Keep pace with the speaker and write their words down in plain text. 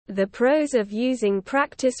The pros of using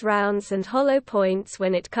practice rounds and hollow points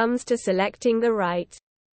when it comes to selecting the right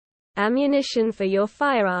ammunition for your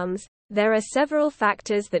firearms. There are several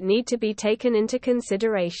factors that need to be taken into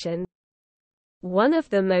consideration. One of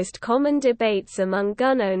the most common debates among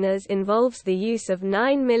gun owners involves the use of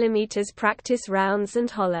 9mm practice rounds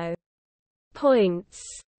and hollow points.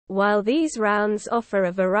 While these rounds offer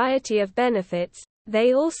a variety of benefits,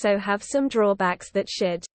 they also have some drawbacks that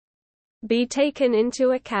should be taken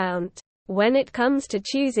into account. When it comes to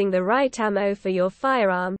choosing the right ammo for your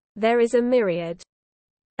firearm, there is a myriad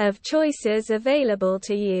of choices available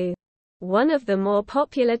to you. One of the more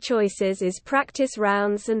popular choices is practice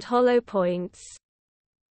rounds and hollow points.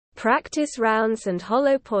 Practice rounds and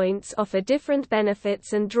hollow points offer different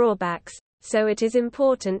benefits and drawbacks, so it is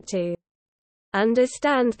important to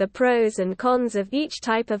understand the pros and cons of each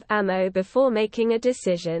type of ammo before making a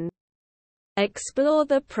decision. Explore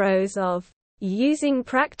the pros of using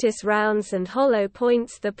practice rounds and hollow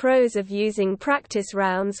points. The pros of using practice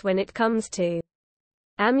rounds when it comes to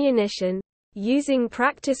ammunition. Using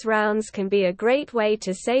practice rounds can be a great way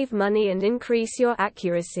to save money and increase your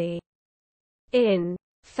accuracy. In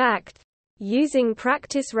fact, using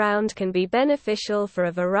practice round can be beneficial for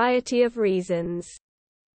a variety of reasons.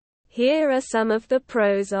 Here are some of the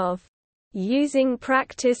pros of using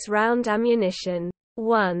practice round ammunition.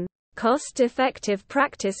 1. Cost-effective.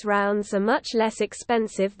 Practice rounds are much less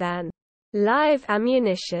expensive than live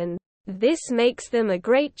ammunition. This makes them a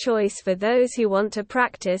great choice for those who want to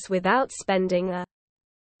practice without spending a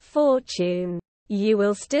fortune. You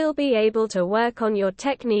will still be able to work on your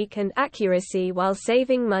technique and accuracy while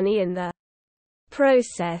saving money in the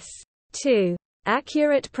process. 2.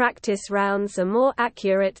 Accurate. Practice rounds are more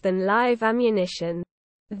accurate than live ammunition.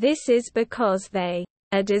 This is because they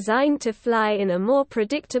are designed to fly in a more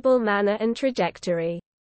predictable manner and trajectory.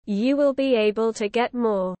 You will be able to get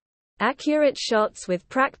more accurate shots with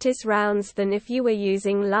practice rounds than if you were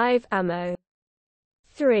using live ammo.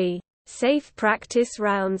 3. Safe. Practice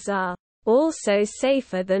rounds are also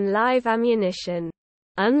safer than live ammunition.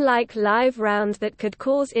 Unlike live round that could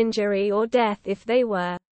cause injury or death if they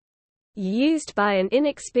were used by an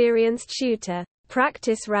inexperienced shooter,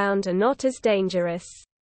 practice round are not as dangerous.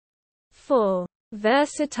 4.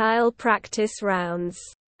 Versatile. Practice rounds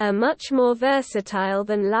are much more versatile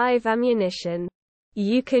than live ammunition.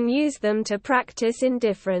 You can use them to practice in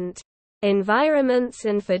different environments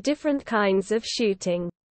and for different kinds of shooting.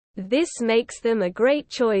 This makes them a great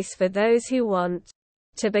choice for those who want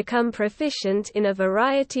to become proficient in a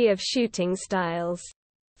variety of shooting styles.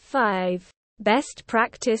 5. Best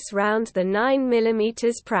practice round. The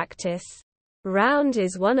 9mm practice round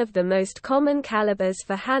is one of the most common calibers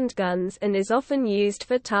for handguns and is often used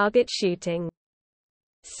for target shooting,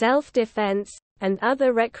 self-defense, and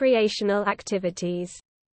other recreational activities.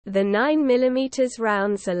 The 9mm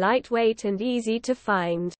rounds are lightweight and easy to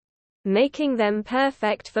find, making them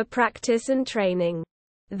perfect for practice and training.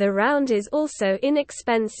 The round is also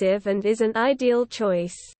inexpensive and is an ideal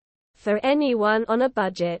choice for anyone on a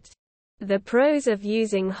budget. The pros of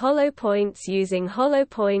using hollow points. Using hollow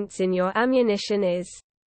points in your ammunition is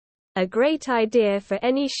a great idea for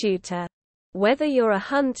any shooter, whether you're a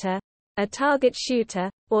hunter, a target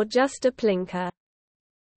shooter, or just a plinker.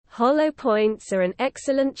 Hollow points are an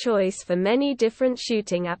excellent choice for many different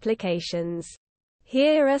shooting applications.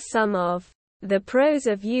 Here are some of the pros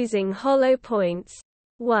of using hollow points.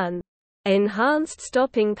 1. Enhanced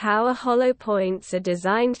stopping power. Hollow points are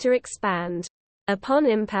designed to expand upon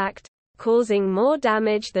impact, causing more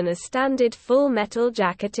damage than a standard full metal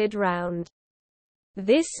jacketed round.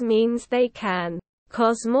 This means they can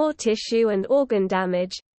cause more tissue and organ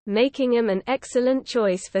damage, making them an excellent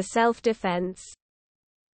choice for self-defense.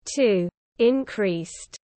 2.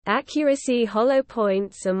 Increased accuracy. Hollow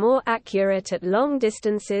points are more accurate at long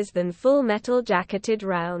distances than full metal jacketed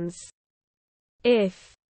rounds.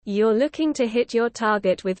 If you're looking to hit your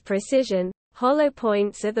target with precision, hollow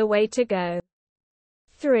points are the way to go.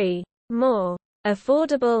 3. More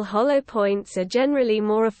affordable. Hollow points are generally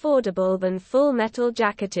more affordable than full metal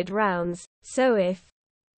jacketed rounds, so if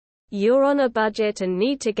you're on a budget and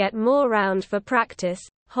need to get more round for practice,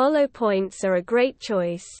 hollow points are a great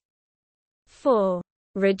choice. 4.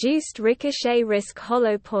 Reduced ricochet risk.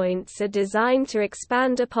 Hollow points are designed to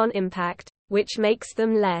expand upon impact, which makes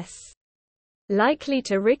them less likely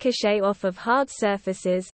to ricochet off of hard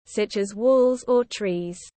surfaces, such as walls or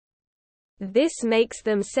trees. This makes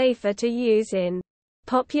them safer to use in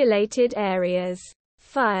populated areas.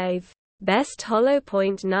 5. Best hollow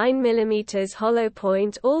point. 9mm hollow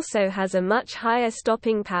point also has a much higher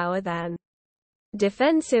stopping power than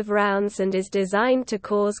defensive rounds and is designed to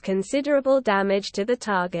cause considerable damage to the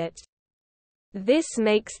target. This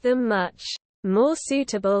makes them much more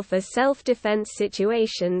suitable for self-defense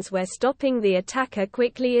situations where stopping the attacker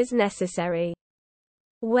quickly is necessary.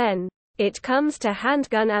 When it comes to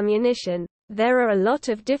handgun ammunition, there are a lot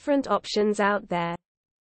of different options out there.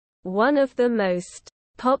 One of the most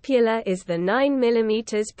popular is the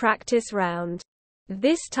 9mm practice round.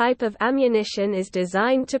 This type of ammunition is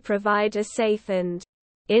designed to provide a safe and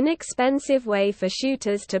inexpensive way for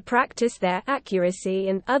shooters to practice their accuracy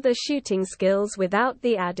and other shooting skills without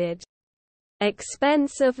the added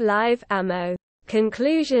expense of live ammo.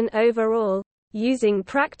 Conclusion: overall, using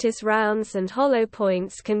practice rounds and hollow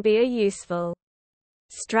points can be a useful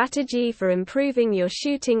strategy for improving your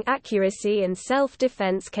shooting accuracy and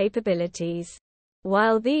self-defense capabilities.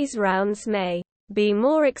 While these rounds may be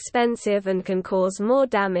more expensive and can cause more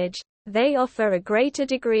damage, they offer a greater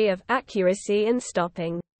degree of accuracy and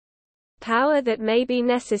stopping power that may be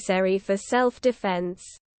necessary for self-defense.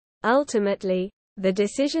 Ultimately, the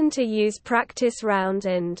decision to use practice round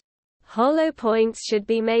and hollow points should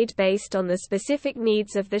be made based on the specific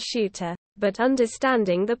needs of the shooter, but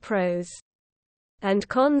understanding the pros and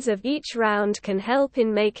cons of each round can help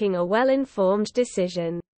in making a well-informed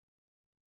decision.